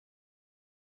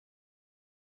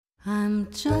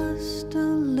I'm just a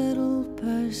little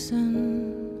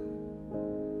person,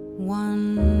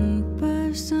 one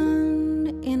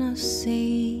person in a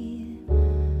sea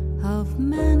of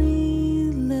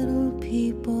many little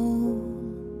people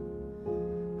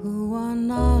who are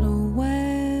not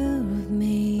aware of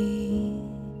me.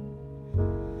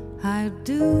 I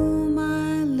do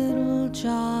my little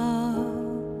job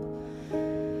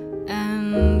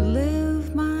and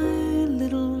live my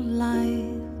little life,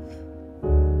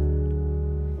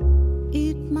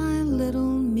 eat my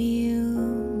little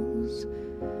meals,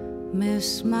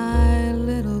 miss my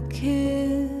little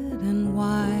kid and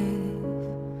wife,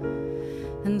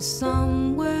 and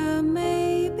somewhere,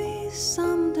 maybe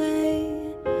someday,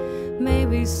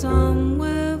 maybe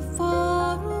somewhere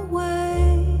far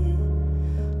away,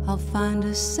 I'll find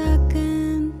a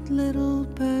second little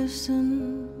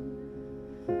person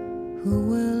who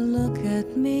will look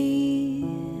at me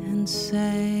and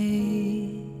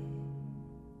say,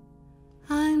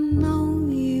 I know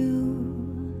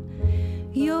you,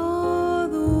 you're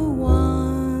the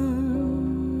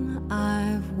one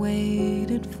I've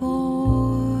waited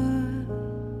for.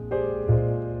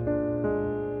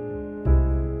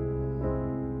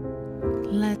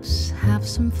 Let's have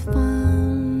some fun.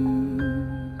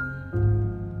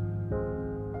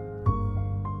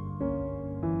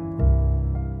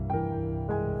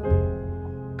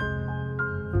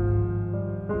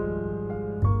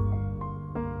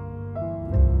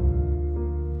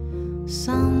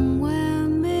 Somewhere,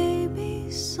 maybe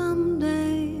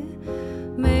someday,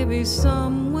 maybe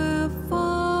somewhere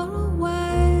far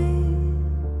away.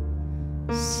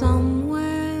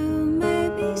 Somewhere,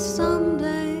 maybe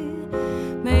someday,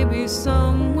 maybe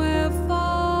somewhere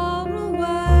far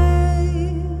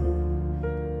away.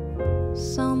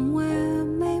 Somewhere,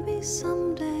 maybe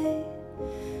someday,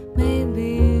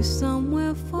 maybe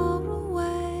somewhere far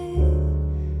away,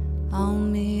 I'll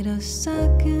meet a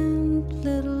second